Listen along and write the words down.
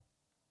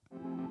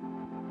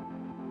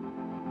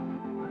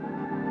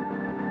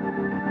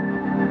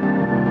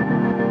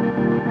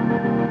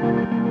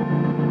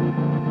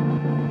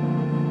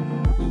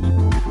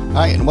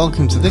Hi and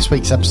welcome to this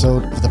week's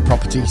episode of the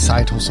Property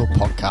Side Hustle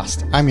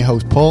podcast. I'm your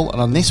host Paul, and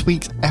on this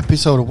week's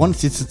episode I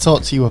wanted to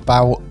talk to you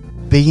about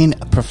being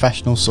a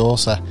professional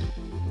sourcer.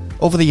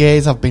 Over the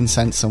years I've been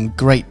sent some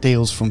great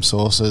deals from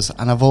sourcers,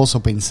 and I've also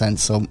been sent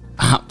some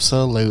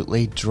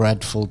absolutely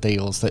dreadful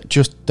deals that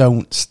just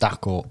don't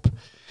stack up.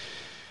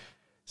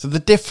 So the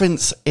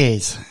difference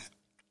is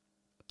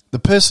the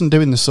person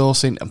doing the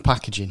sourcing and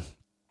packaging.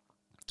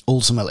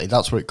 Ultimately,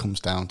 that's what it comes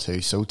down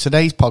to. So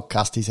today's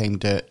podcast is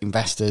aimed at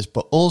investors,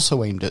 but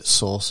also aimed at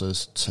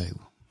sourcers too.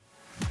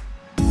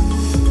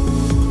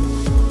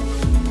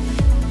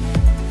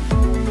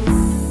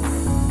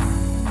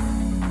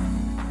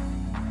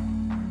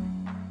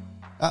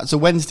 It's a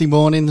Wednesday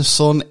morning, the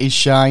sun is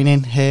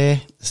shining here,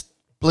 it's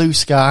blue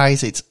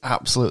skies, it's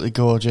absolutely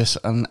gorgeous,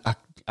 and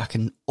I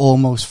can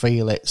almost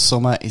feel it.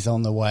 Summer is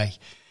on the way.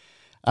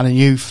 And a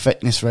new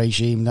fitness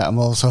regime that I'm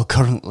also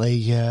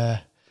currently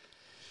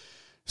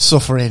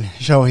suffering,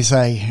 shall we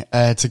say,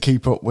 to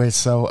keep up with.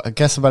 So I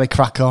guess I better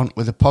crack on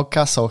with the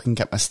podcast so I can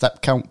get my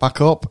step count back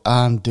up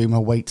and do my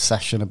weight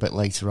session a bit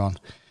later on.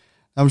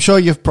 I'm sure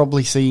you've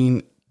probably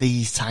seen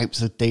these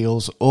types of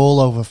deals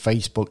all over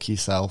Facebook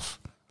yourself.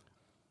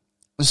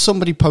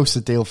 Somebody posts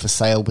a deal for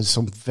sale with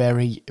some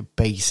very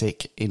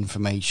basic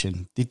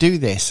information. They do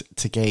this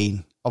to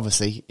gain,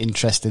 obviously,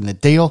 interest in the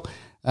deal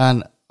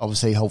and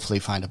obviously, hopefully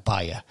find a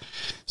buyer.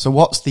 So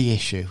what's the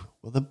issue?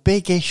 Well, the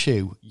big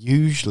issue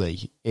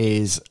usually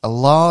is a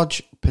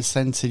large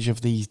percentage of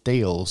these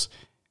deals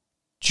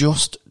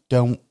just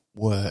don't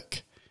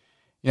work.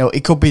 You know,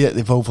 it could be that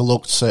they've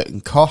overlooked certain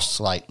costs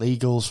like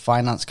legals,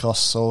 finance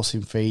costs,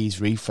 sourcing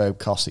fees, refurb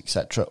costs,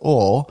 etc.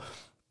 Or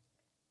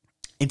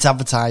it's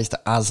advertised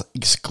as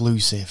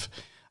exclusive,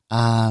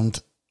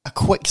 and a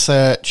quick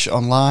search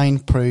online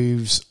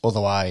proves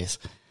otherwise.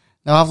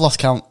 Now, I've lost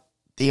count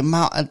the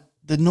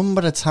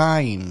number of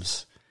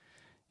times,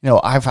 you know,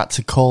 I've had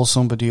to call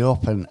somebody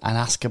up and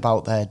ask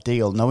about their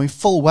deal, knowing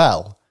full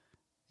well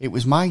it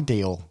was my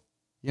deal.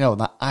 You know,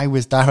 that I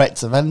was direct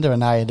to vendor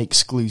and I had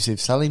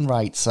exclusive selling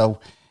rights. So,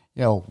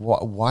 you know,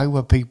 why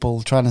were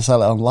people trying to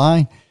sell it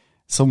online?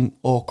 Some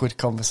awkward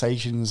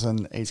conversations,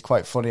 and it's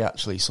quite funny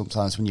actually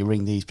sometimes when you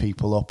ring these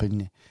people up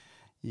and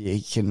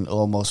you can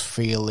almost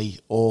feel the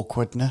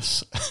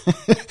awkwardness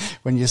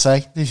when you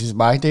say, "This is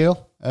my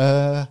deal."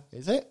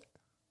 Is it?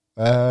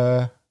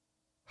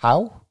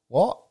 How?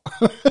 What?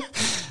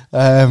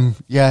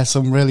 Yeah,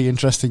 some really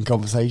interesting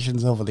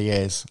conversations over the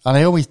years. And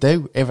I always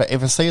do.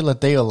 If I seal a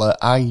deal that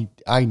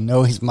I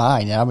know is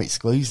mine and I'm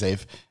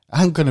exclusive,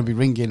 I'm going to be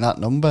ringing that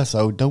number.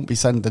 So don't be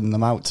sending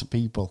them out to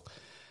people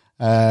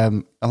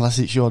unless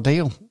it's your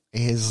deal,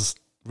 is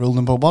rule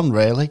number one,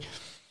 really.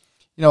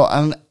 You know,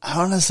 and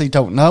I honestly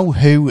don't know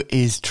who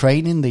is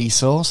training these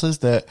sources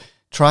that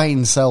try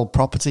and sell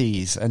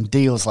properties and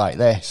deals like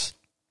this.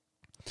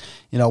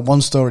 You know,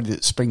 one story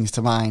that springs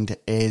to mind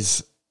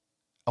is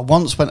I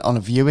once went on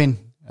a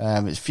viewing,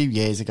 it's a few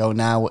years ago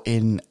now,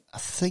 in, I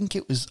think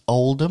it was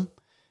Oldham.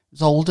 It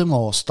was Oldham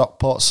or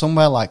Stockport,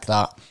 somewhere like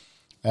that.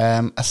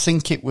 I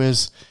think it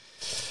was,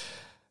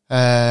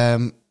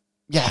 a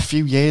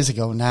few years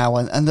ago now,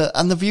 and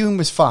the viewing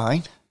was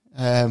fine.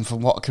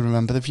 From what I can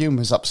remember, the viewing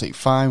was absolutely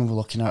fine. We were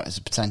looking at it as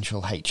a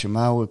potential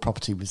HMO. The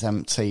property was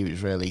empty. It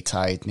was really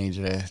tired,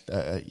 needed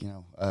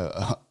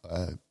a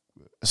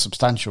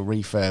substantial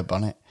refurb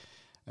on it.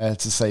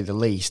 To say the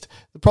least.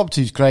 The property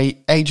was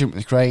great, agent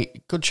was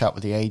great, good chat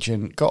with the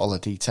agent, got all the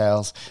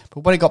details.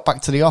 But when I got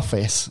back to the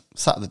office,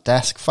 sat at the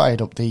desk, fired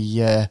up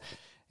the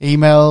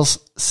emails,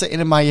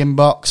 sitting in my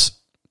inbox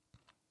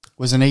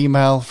was an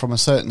email from a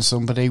certain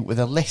somebody with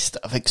a list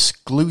of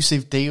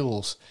exclusive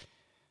deals.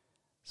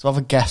 So have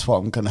a guess what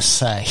I'm going to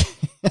say.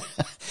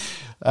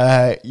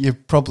 You're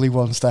probably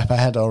one step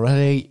ahead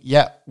already.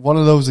 Yeah, one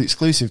of those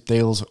exclusive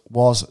deals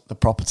was the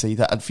property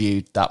that I'd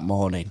viewed that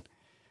morning.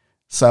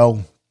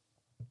 So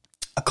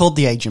I called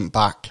the agent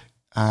back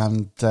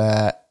and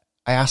I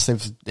asked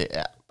if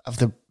have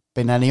there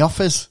been any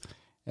offers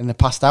in the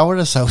past hour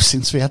or so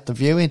since we had the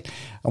viewing,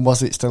 and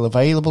was it still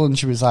available? And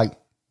she was like,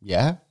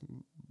 yeah,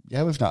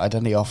 we've not had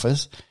any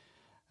offers.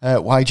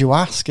 Why'd you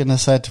ask? And I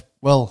said,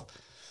 well,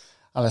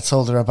 and I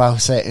told her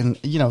about it, and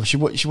you know, she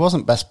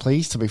wasn't best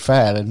pleased, to be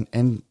fair,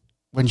 and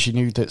when she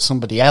knew that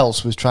somebody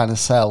else was trying to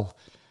sell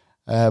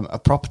a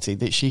property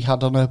that she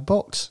had on her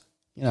books.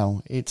 You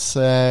know, it's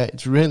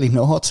really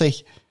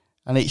naughty.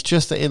 And it's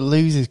just that it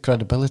loses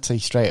credibility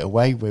straight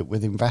away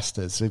with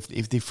investors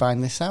if they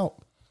find this out.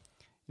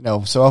 You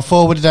know, so I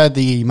forwarded her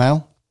the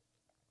email.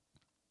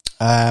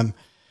 And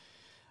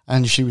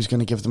she was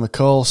going to give them a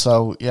call.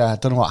 So, yeah, I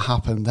don't know what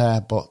happened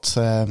there, but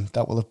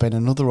that will have been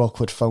another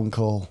awkward phone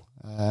call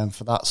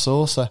for that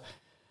sourcer.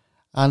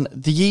 And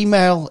the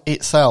email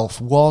itself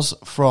was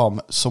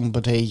from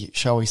somebody,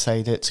 shall we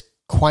say, that's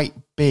quite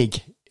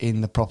big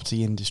in the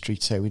property industry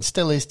too. It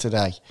still is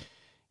today.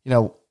 You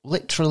know,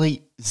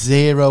 literally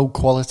zero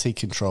quality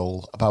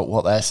control about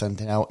what they're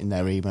sending out in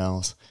their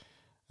emails.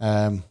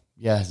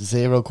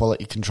 Zero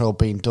quality control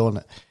being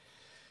done.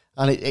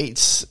 And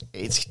it's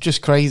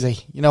just crazy.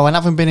 You know, and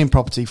having been in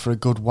property for a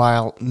good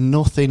while,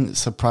 nothing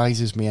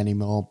surprises me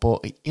anymore.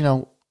 But, you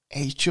know,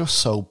 it's just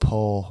so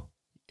poor.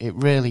 It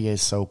really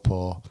is so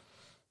poor.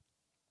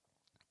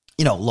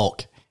 You know,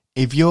 look,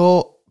 if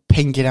you're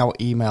pinging out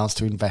emails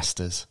to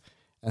investors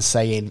and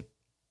saying,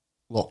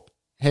 look,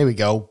 here we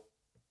go,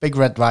 big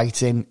red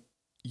writing,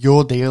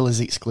 your deal is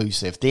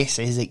exclusive. This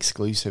is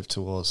exclusive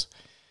to us.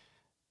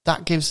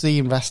 That gives the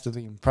investor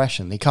the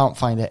impression they can't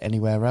find it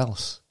anywhere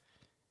else.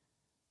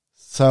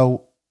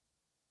 So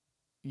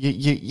you're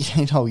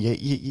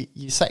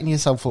setting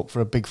yourself up for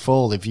a big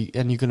fall and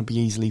you're going to be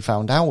easily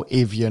found out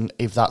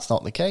if that's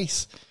not the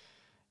case.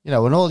 You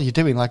know, and all you're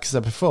doing, like I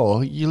said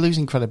before, you're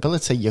losing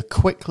credibility. You're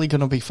quickly going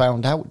to be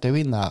found out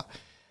doing that,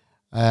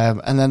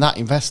 and then that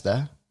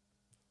investor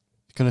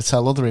is going to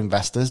tell other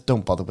investors,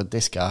 "Don't bother with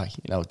this guy."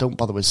 You know, don't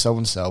bother with so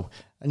and so,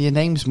 and your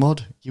name's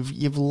mud.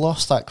 You've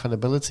lost that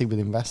credibility with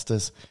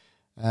investors,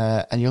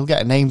 and you'll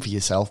get a name for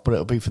yourself, but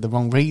it'll be for the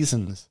wrong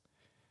reasons.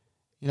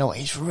 You know,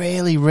 it's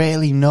really,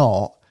 really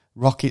not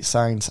rocket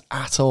science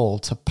at all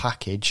to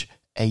package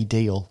a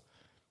deal.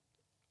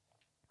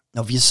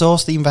 Now, if you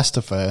source the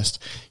investor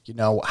first, you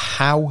know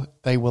how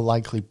they will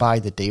likely buy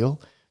the deal,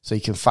 so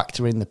you can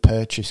factor in the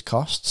purchase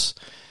costs.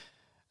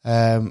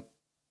 And,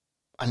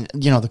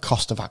 you know, the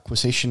cost of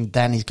acquisition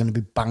then is going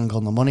to be bang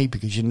on the money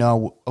because you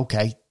know,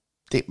 okay,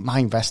 my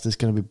investor's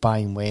going to be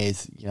buying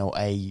with, you know,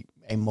 a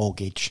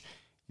mortgage.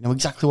 You know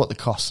exactly what the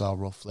costs are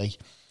roughly.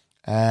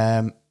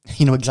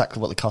 You know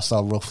exactly what the costs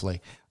are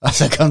roughly.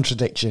 That's a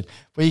contradiction,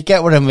 but you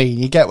get what I mean.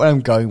 You get where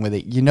I'm going with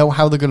it. You know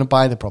how they're going to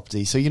buy the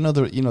property, so you know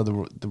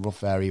the rough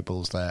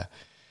variables there.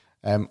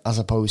 As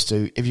opposed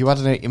to if you had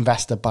an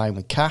investor buying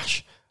with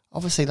cash,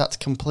 obviously that's a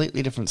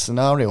completely different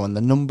scenario, and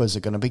the numbers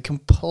are going to be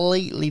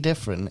completely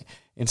different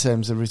in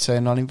terms of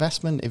return on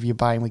investment if you're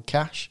buying with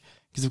cash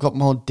because they've got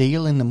more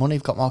deal in the money,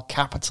 they've got more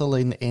capital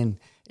in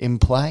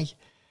play.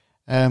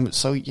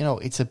 So, you know,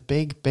 it's a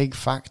big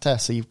factor.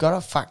 So you've got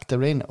to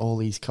factor in all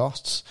these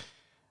costs,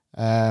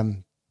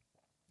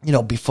 you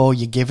know, before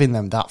you're giving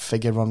them that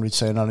figure on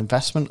return on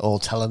investment or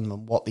telling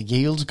them what the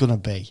yield's going to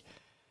be.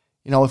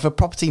 You know, if a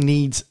property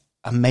needs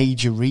a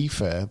major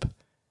refurb,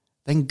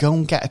 then go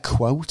and get a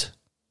quote.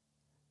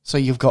 So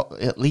you've got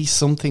at least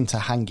something to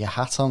hang your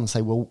hat on and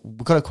say, well,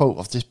 we've got a quote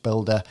off this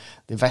builder.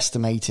 They've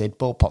estimated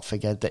ballpark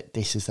figure that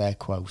this is their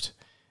quote.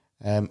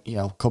 You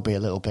know, could be a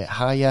little bit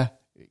higher.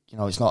 You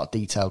know, it's not a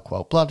detailed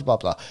quote, blah, blah,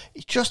 blah.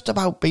 It's just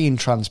about being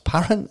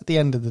transparent at the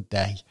end of the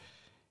day.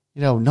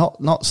 You know,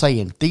 not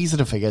saying, these are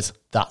the figures,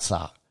 that's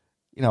that.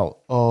 You know,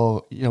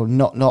 or, you know,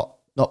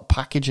 not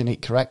packaging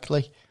it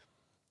correctly.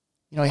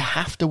 You know, you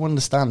have to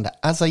understand that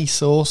as a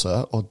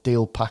sourcer, or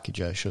deal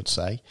packager, I should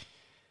say,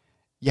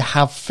 you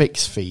have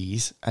fixed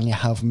fees and you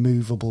have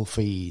movable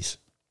fees.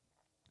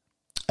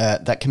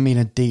 That can mean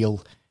a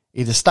deal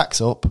either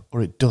stacks up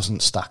or it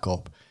doesn't stack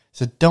up.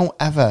 So don't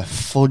ever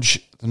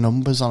fudge the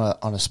numbers on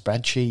a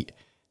spreadsheet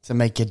to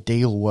make a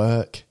deal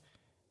work.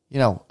 You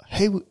know,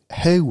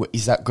 who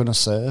is that going to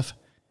serve?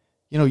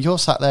 You know, you're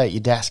sat there at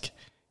your desk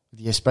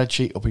with your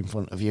spreadsheet up in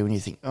front of you and you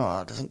think,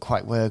 oh, it doesn't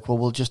quite work. Well,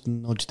 we'll just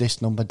nudge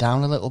this number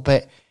down a little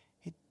bit.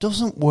 It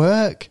doesn't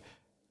work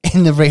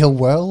in the real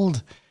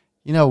world.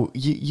 You know,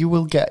 you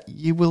will get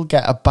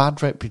a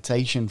bad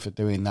reputation for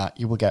doing that.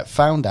 You will get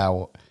found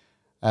out.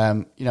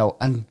 You know,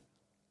 and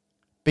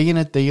being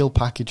a deal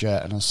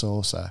packager and a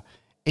sourcer,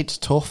 it's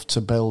tough to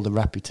build a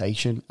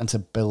reputation and to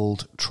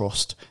build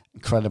trust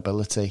and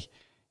credibility.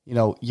 You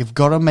know, you've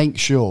got to make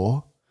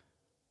sure,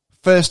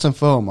 first and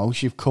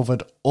foremost, you've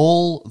covered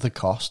all the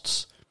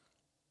costs,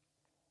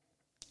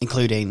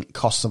 including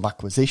costs of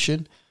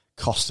acquisition,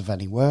 cost of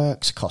any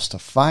works, cost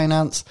of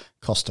finance,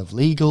 cost of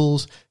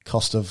legals,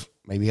 cost of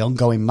maybe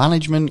ongoing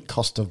management,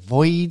 cost of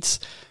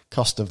voids,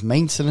 cost of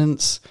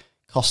maintenance,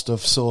 cost of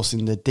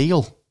sourcing the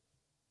deal.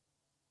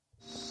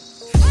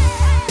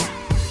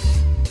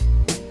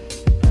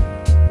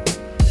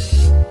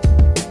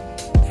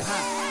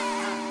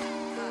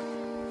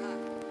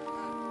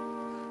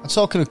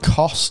 Talking of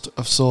cost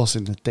of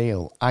sourcing the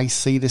deal, I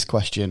see this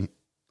question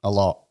a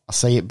lot. I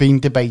see it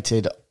being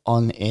debated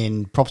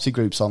in property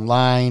groups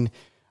online.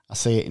 I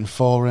see it in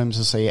forums.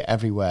 I see it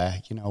everywhere.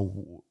 You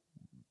know,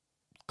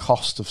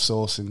 cost of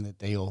sourcing the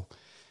deal.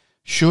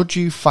 Should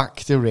you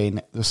factor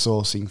in the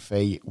sourcing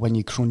fee when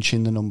you're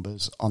crunching the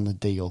numbers on the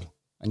deal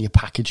and you're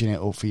packaging it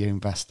up for your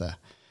investor?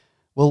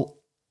 Well,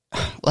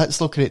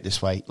 let's look at it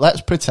this way.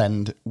 Let's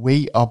pretend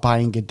we are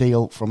buying a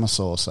deal from a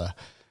sourcer.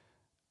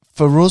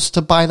 For us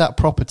to buy that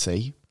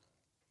property,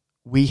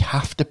 we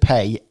have to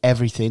pay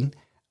everything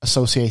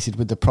associated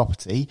with the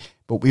property,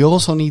 but we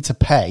also need to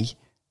pay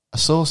a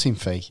sourcing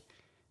fee.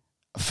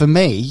 For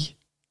me,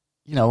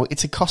 you know,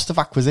 it's a cost of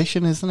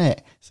acquisition, isn't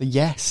it? So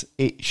yes,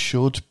 it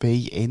should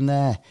be in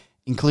there.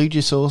 Include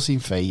your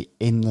sourcing fee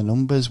in the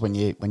numbers when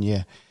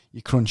you're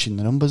crunching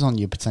the numbers on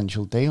your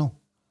potential deal.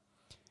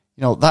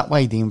 You know, that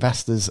way the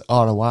investor's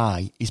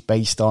ROI is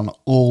based on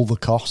all the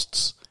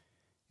costs.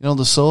 You know,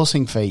 the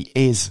sourcing fee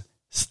is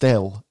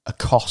still a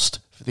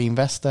cost for the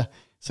investor.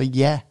 So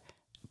yeah,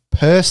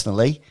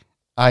 personally,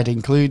 I'd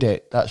include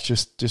it. That's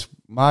just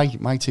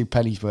my 2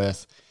 pennies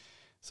worth.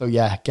 So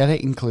yeah, get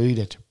it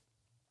included.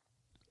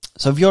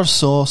 So if you're a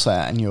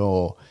sourcer and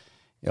you're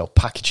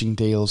packaging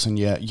deals and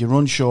you're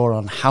unsure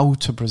on how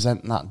to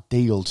present that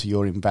deal to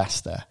your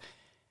investor,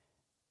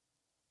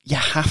 you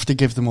have to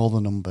give them all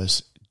the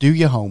numbers. Do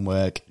your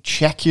homework,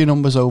 check your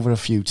numbers over a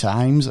few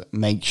times,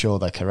 make sure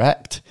they're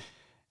correct.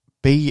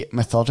 Be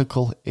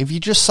methodical. If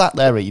you just sat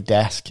there at your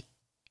desk,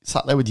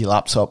 sat there with your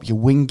laptop, you're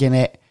winging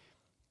it,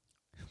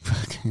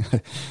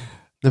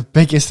 the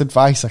biggest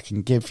advice I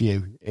can give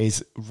you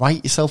is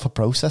write yourself a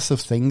process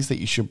of things that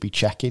you should be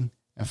checking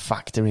and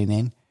factoring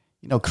in.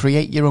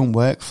 Create your own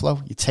workflow,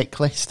 your tick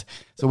list.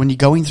 So when you're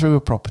going through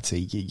a property,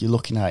 you're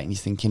looking at it and you're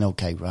thinking,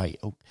 okay, right,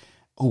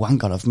 oh,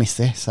 hang on, I've missed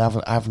this. I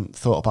haven't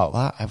thought about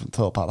that. I haven't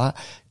thought about that.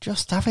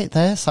 Just have it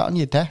there, sat on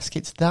your desk.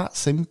 It's that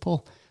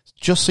simple.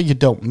 Just so you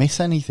don't miss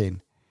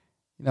anything.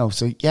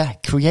 So yeah,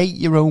 create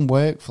your own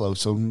workflow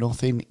so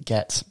nothing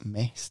gets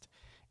missed.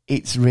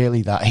 It's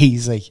really that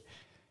easy.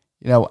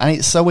 And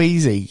it's so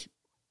easy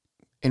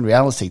in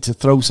reality to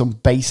throw some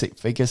basic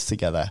figures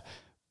together,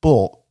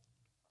 but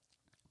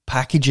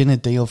packaging a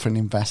deal for an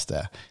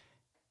investor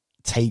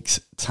takes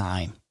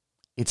time.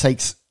 It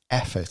takes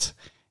effort.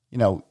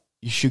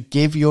 You should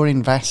give your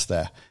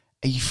investor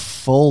a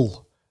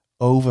full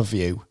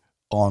overview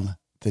on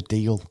the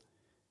deal,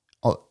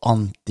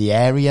 on the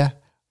area,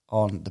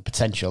 on the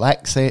potential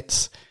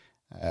exits,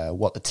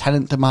 what the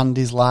tenant demand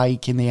is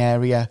like in the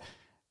area,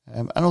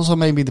 and also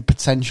maybe the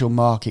potential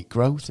market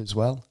growth as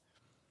well.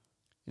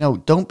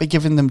 Don't be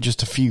giving them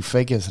just a few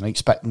figures and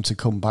expect them to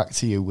come back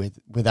to you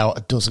without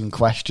a dozen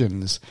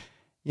questions.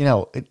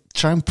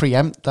 Try and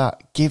preempt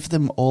that. Give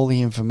them all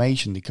the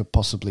information they could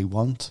possibly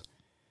want.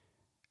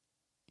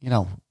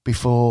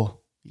 Before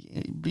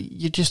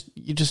you're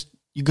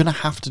going to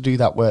have to do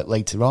that work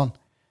later on,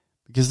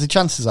 because the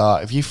chances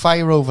are if you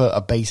fire over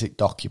a basic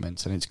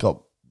document and it's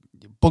got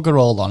bugger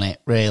all on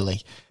it,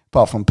 really,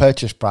 apart from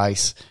purchase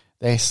price,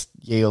 this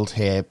yield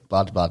here,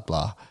 blah, blah,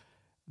 blah,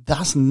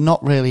 that's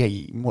not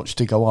really much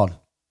to go on,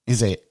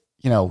 is it?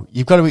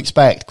 You've got to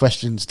expect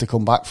questions to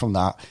come back from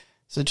that.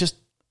 So just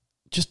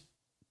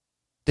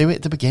do it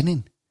at the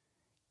beginning.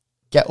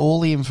 Get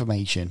all the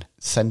information,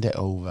 send it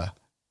over.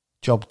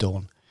 Job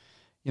done.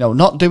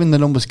 Not doing the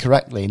numbers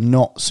correctly,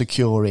 not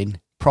securing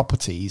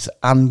properties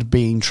and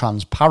being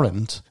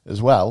transparent as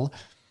well.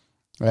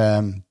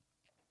 That's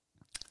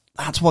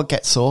what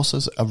gets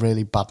sourcers a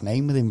really bad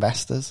name with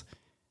investors.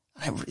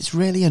 It's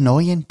really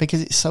annoying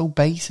because it's so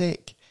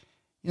basic.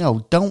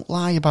 Don't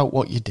lie about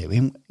what you're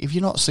doing. If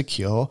you're not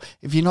secure,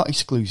 if you're not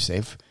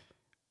exclusive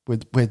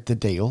with the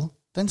deal,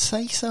 then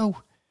say so.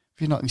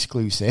 If you're not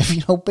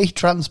exclusive, be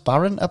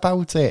transparent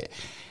about it.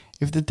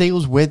 If the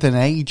deal's with an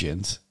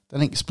agent,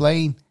 then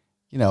explain,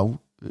 look,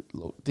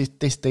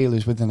 this deal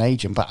is with an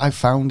agent, but I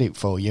found it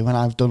for you and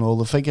I've done all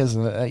the figures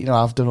and,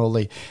 I've done all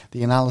the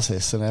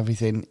analysis and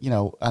everything,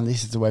 and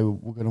this is the way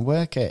we're going to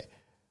work it.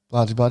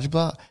 Blah, blah, blah,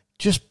 blah.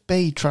 Just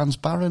be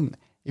transparent.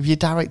 If you're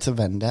direct to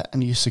vendor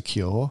and you're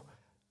secure,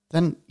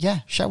 then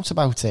yeah, shout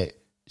about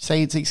it.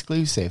 Say it's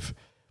exclusive,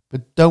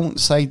 but don't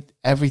say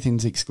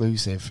everything's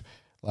exclusive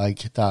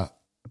like that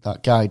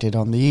guy did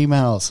on the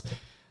emails.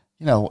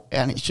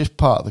 And it's just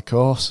part of the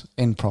course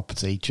in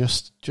property.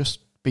 Just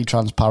be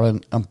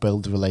transparent and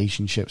build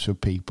relationships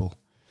with people.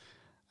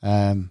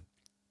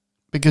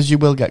 Because you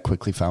will get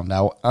quickly found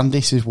out. And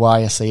this is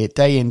why I see it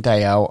day in,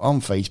 day out on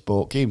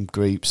Facebook, in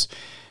groups.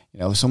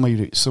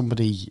 Somebody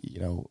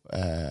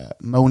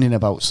moaning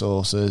about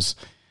sources.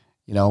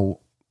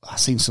 I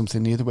seen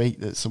something the other week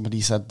that somebody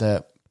said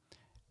that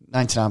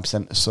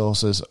 99% of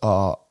sources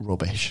are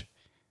rubbish.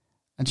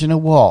 And do you know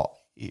what?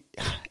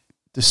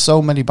 There's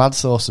so many bad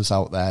sources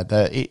out there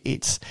that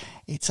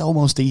it's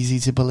almost easy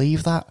to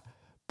believe that.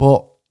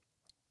 But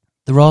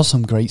there are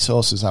some great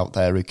sources out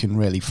there who can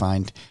really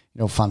find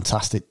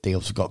fantastic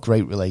deals. We've got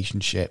great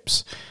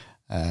relationships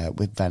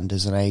with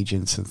vendors and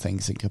agents and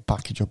things that can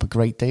package up a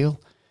great deal.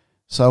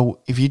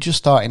 So if you're just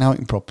starting out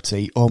in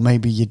property, or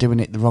maybe you're doing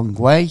it the wrong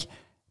way,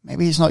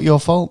 maybe it's not your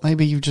fault.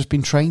 Maybe you've just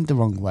been trained the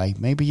wrong way.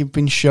 Maybe you've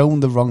been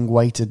shown the wrong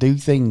way to do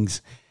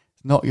things.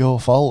 It's not your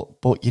fault,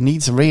 but you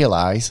need to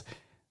realise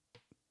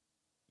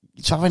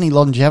to have any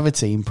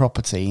longevity in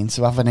property and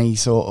to have any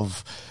sort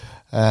of,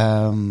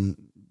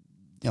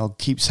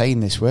 keep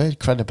saying this word,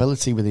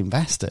 credibility with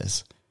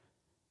investors,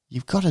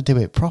 you've got to do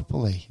it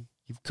properly.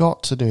 You've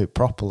got to do it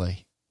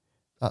properly.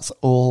 That's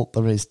all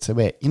there is to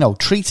it.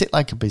 Treat it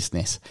like a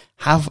business.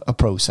 Have a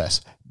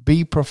process.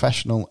 Be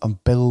professional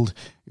and build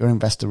your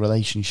investor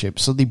relationship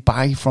so they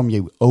buy from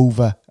you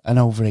over and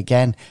over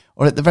again.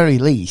 Or at the very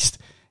least,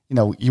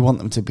 you want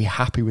them to be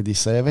happy with your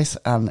service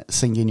and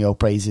singing your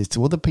praises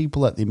to other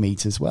people that they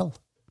meet as well.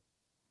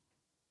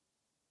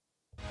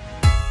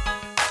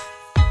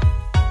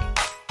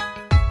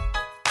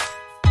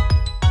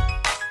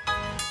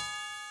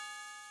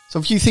 So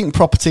if you think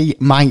property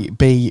might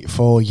be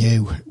for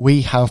you,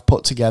 we have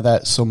put together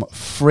some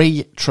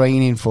free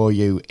training for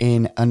you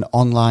in an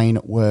online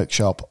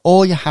workshop.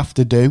 All you have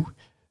to do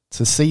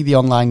to see the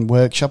online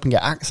workshop and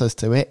get access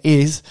to it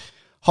is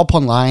hop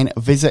online,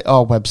 visit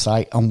our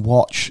website and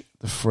watch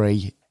the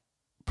free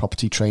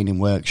property training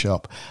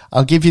workshop.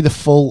 I'll give you the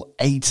full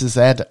A to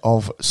Z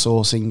of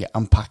sourcing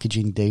and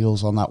packaging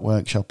deals on that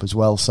workshop as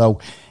well. So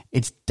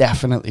it's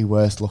definitely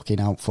worth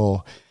looking out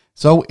for.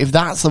 So if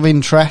that's of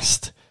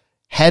interest,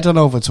 head on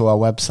over to our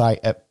website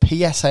at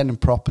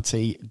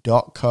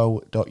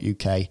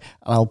psnproperty.co.uk and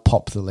I'll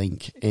pop the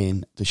link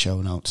in the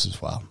show notes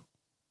as well.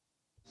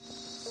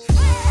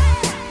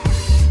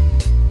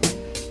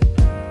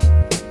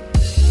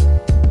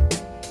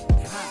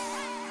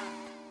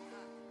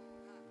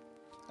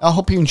 I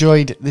hope you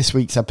enjoyed this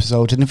week's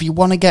episode, and if you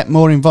want to get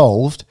more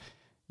involved,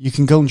 you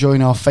can go and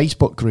join our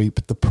Facebook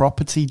group, the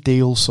Property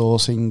Deal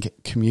Sourcing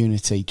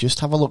Community.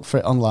 Just have a look for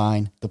it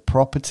online, the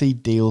Property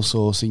Deal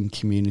Sourcing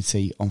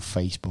Community on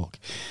Facebook.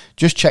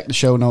 Just check the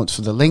show notes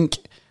for the link,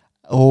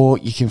 or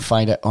you can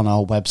find it on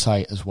our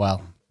website as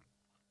well.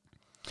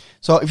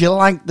 So if you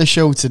like the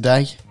show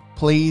today,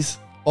 please,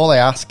 all I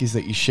ask is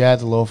that you share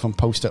the love and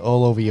post it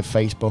all over your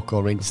Facebook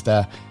or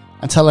Insta,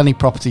 and tell any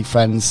property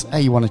friends,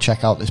 hey, you want to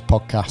check out this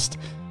podcast.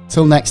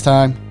 Till next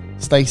time,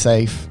 stay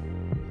safe,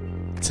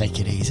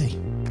 take it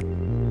easy.